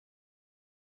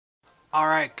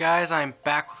Alright guys, I'm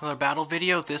back with another battle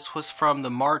video. This was from the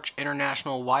March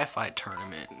International Wi-Fi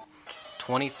Tournament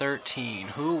 2013.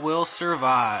 Who will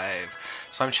survive?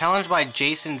 So I'm challenged by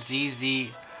Jason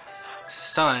ZZ's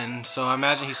son, so I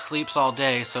imagine he sleeps all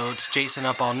day, so it's Jason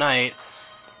up all night.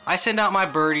 I send out my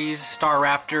birdies, Star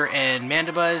Raptor and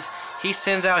Mandibuzz. He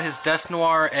sends out his Dust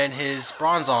Noir and his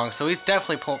Bronzong, so he's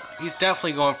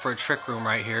definitely going for a Trick Room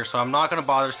right here, so I'm not going to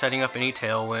bother setting up any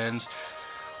Tailwinds.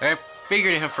 I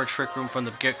figured him for Trick Room from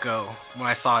the get-go when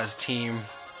I saw his team.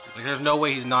 Like, there's no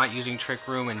way he's not using Trick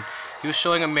Room, and he was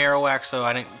showing a Marowak, so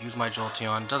I didn't use my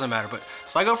Jolteon. Doesn't matter, but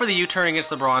so I go for the U-turn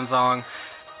against the Bronzong.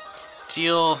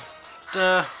 Deal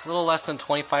a little less than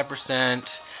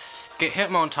 25%. Get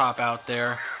Hitmontop out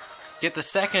there. Get the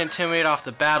second Intimidate off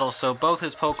the battle, so both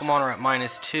his Pokemon are at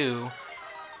 -2.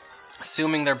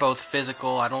 Assuming they're both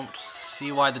physical, I don't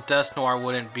see why the Dust Noir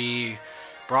wouldn't be.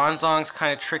 Bronzong's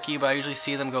kind of tricky, but I usually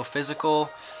see them go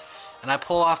physical. And I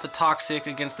pull off the Toxic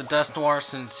against the Dust Noir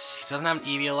since he doesn't have an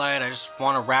Eviolite. I just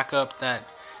want to rack up that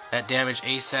damage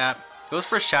ASAP. Goes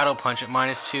for a Shadow Punch at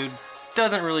 -2.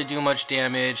 Doesn't really do much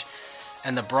damage.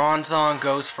 And the Bronzong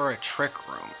goes for a Trick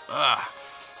Room. Ugh.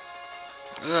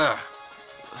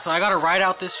 So I gotta ride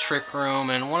out this Trick Room,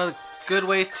 and one of the good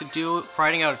ways to do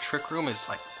riding out a Trick Room is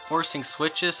like forcing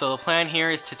switches. So the plan here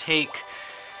is to take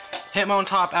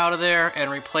Hitmontop out of there and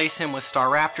replace him with Star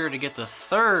Raptor to get the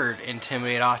third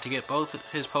Intimidate off to get both of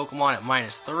his Pokemon at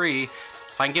 -3.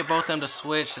 If I can get both of them to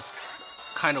switch, it's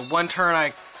kind of one turn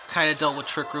I kind of dealt with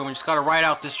Trick Room and just gotta ride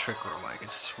out this Trick Room. Like,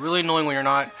 it's really annoying when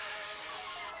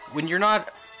you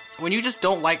just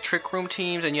don't like Trick Room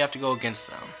teams and you have to go against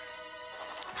them.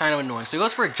 Kind of annoying. So he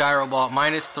goes for a Gyro Ball at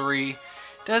 -3.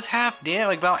 Does half damage,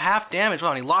 like about half damage.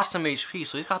 Wow, and he lost some HP,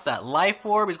 so he's got that Life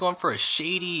Orb. He's going for a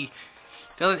shady.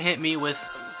 Doesn't hit me with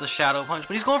the Shadow Punch,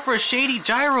 but he's going for a shady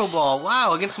Gyro Ball.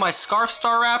 Wow, against my Scarf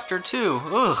Star Raptor too.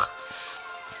 Ugh.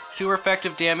 Super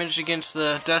effective damage against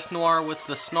the Dust Noir with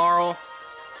the Snarl.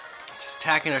 Just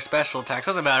attacking their special attacks.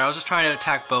 Doesn't matter. I was just trying to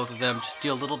attack both of them. Just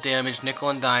deal a little damage,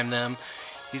 nickel and dime them.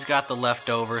 He's got the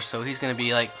leftover, so he's going to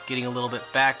be like getting a little bit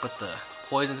back, but the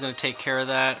Poison's going to take care of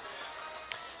that.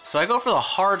 So I go for the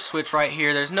hard switch right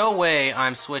here. There's no way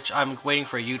I'm waiting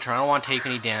for a U-turn. I don't want to take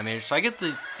any damage. So I get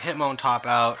the Hitmontop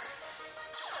out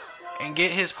and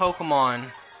get his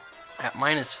Pokemon at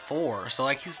 -4. So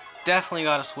like, he's definitely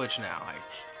got to switch now. Like,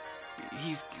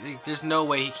 there's no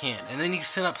way he can't. And then he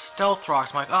sent up Stealth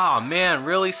Rocks. I'm like, oh man,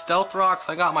 really, Stealth Rocks?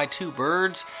 I got my 2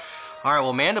 birds. All right,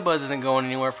 well, Mandibuzz isn't going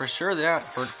anywhere for sure.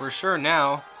 For sure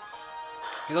now.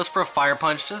 He goes for a Fire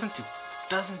Punch. Doesn't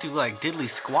do like diddly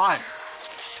squat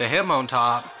to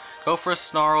Hitmontop. Go for a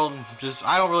Snarl.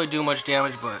 I don't really do much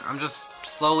damage, but I'm just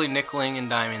slowly nickeling and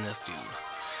diming this dude.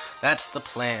 That's the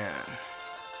plan.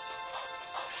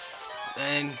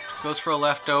 Then goes for a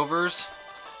Leftovers.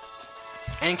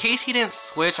 And in case he didn't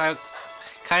switch, I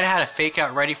kind of had a Fake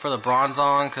Out ready for the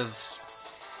Bronzong because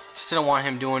just didn't want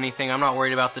him doing anything. I'm not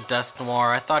worried about the Dust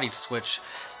Noir. I thought he'd switch.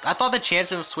 I thought the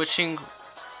chances of switching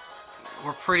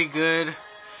were pretty good,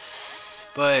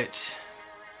 but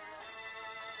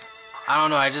I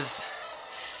don't know, I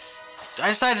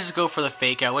decided to just go for the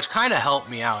Fake Out, which kind of helped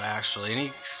me out, actually.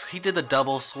 And he did the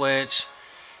double switch,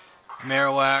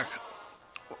 Marowak.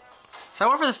 So I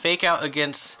went for the Fake Out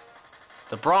against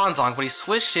the Bronzong, but he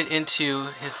switched it into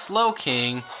his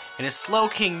Slowking, and his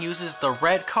Slowking uses the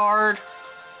red card,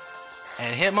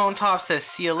 and Hitmontop says,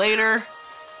 see you later,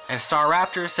 and Star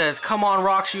Raptor says, come on,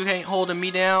 Rocks, you ain't holding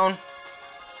me down,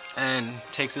 and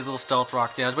takes his little Stealth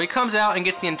Rock down. But he comes out and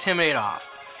gets the Intimidate off.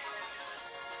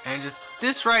 And just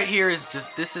this right here is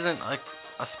just, this isn't like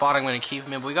a spot I'm going to keep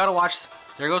him in, but we got to watch.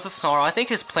 There goes the Snarl. I think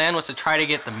his plan was to try to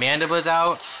get the Mandibuzz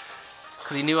out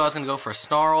because he knew I was going to go for a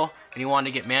Snarl, and he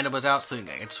wanted to get Mandibuzz out so he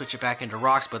could switch it back into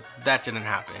Rocks, but that didn't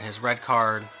happen. His red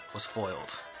card was foiled.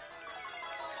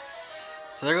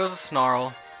 So there goes the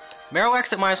Snarl.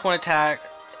 Marowak's at -1 attack.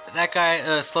 That guy,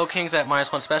 Slowking's at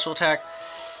 -1 special attack.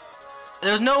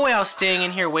 There was no way I was staying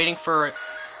in here waiting for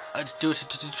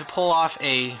to pull off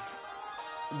a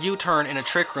U-turn in a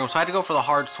Trick Room, so I had to go for the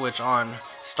hard switch on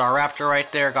Star Raptor right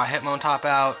there. Got Hitmontop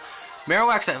out.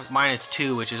 Marowak's at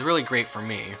 -2, which is really great for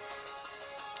me.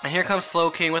 And here comes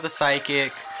Slowking with a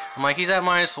Psychic. I'm like, he's at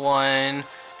 -1,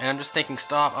 and I'm just thinking,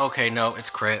 stop. Okay, no, it's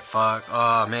crit. Fuck.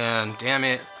 Oh man, damn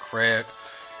it, crit.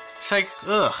 It's like,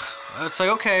 ugh. It's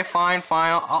like, okay, fine.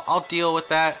 I'll deal with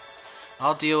that.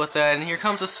 I'll deal with that. And here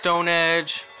comes a Stone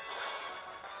Edge.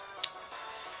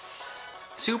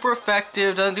 Super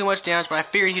effective, doesn't do much damage, but I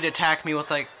figured he'd attack me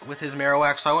with his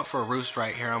Marowak, so I went for a Roost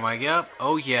right here. I'm like, yep,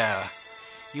 oh yeah.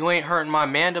 You ain't hurting my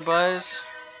Mandibuzz.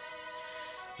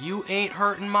 You ain't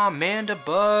hurting my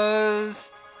Mandibuzz.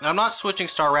 I'm not switching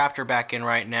Staraptor back in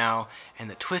right now, and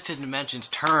the Twisted Dimensions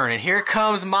turn, and here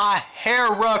comes my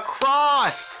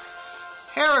Heracross!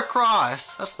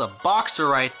 Heracross! That's the boxer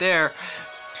right there.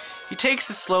 He takes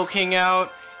his Slowking out,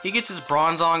 he gets his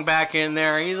Bronzong back in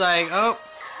there, he's like, oh,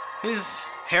 his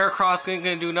Heracross ain't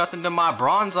gonna do nothing to my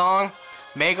Bronzong.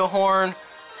 Mega Horn,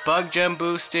 Bug Gem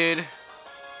boosted.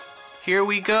 Here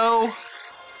we go.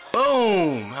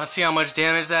 Boom! Let's see how much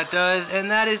damage that does,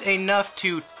 and that is enough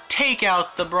to take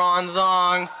out the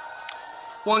Bronzong.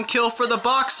 1 kill for the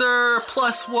boxer,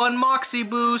 +1 Moxie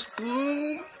boost.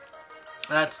 Boom!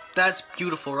 That's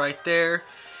beautiful right there.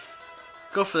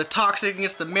 Go for the Toxic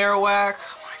against the Marowak.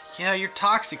 Yeah, you're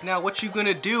toxic. Now what you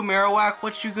gonna do, Marowak?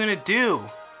 What you gonna do?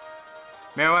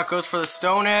 Marowak goes for the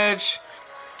Stone Edge.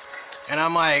 And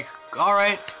I'm like,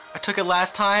 alright, I took it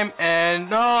last time, and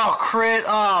oh, crit,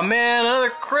 oh man, another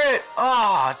crit,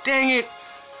 oh, dang it.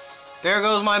 There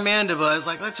goes my Mandibuzz.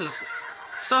 Like, that just,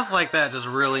 stuff like that just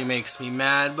really makes me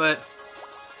mad, but,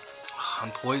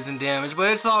 on poison damage,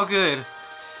 but it's all good.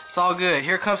 It's all good.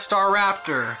 Here comes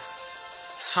Staraptor.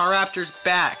 Staraptor's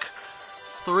back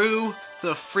through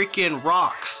the freaking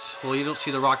rocks. Well, you don't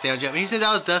see the rock damage yet, but he sends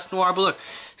out his Dust Noir, but look,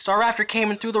 Staraptor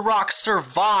came in through the rocks,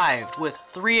 survived with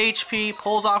 3 HP,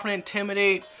 pulls off an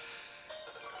Intimidate.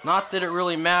 Not that it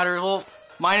really matters. Well,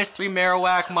 -3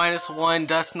 Marowak, -1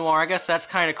 Dust Noir. I guess that's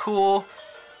kind of cool.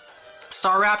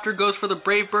 Staraptor goes for the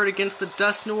Brave Bird against the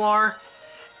Dust Noir.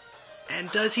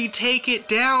 And does he take it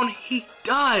down? He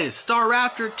does!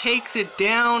 Staraptor takes it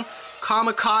down.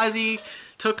 Kamikaze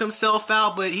took himself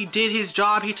out, but he did his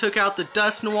job. He took out the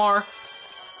Dust Noir.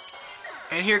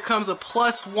 And here comes a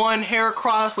 +1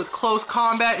 Heracross with close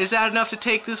combat. Is that enough to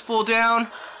take this fool down?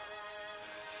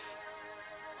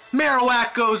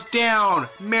 Marowak goes down.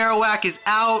 Marowak is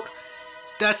out.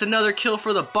 That's another kill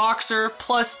for the boxer.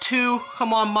 +2.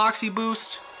 Come on, Moxie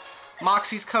boost.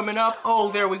 Moxie's coming up. Oh,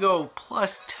 there we go.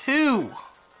 +2.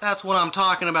 That's what I'm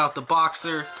talking about, the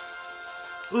boxer.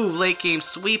 Ooh, late game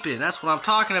sweeping. That's what I'm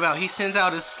talking about. He sends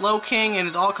out his Slowking, and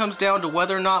it all comes down to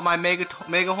whether or not my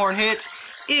Mega Horn hits.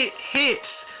 It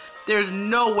hits! There's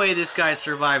no way this guy's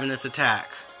surviving this attack.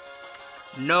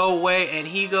 No way, and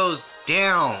he goes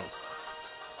down.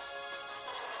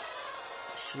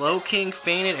 Slowking,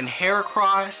 fainted, and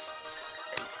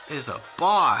Heracross is a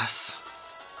boss.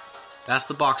 That's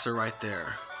the boxer right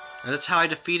there. And that's how I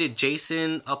defeated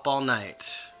Jason Up All Night.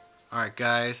 Alright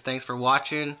guys, thanks for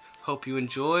watching. Hope you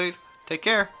enjoyed. Take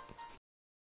care.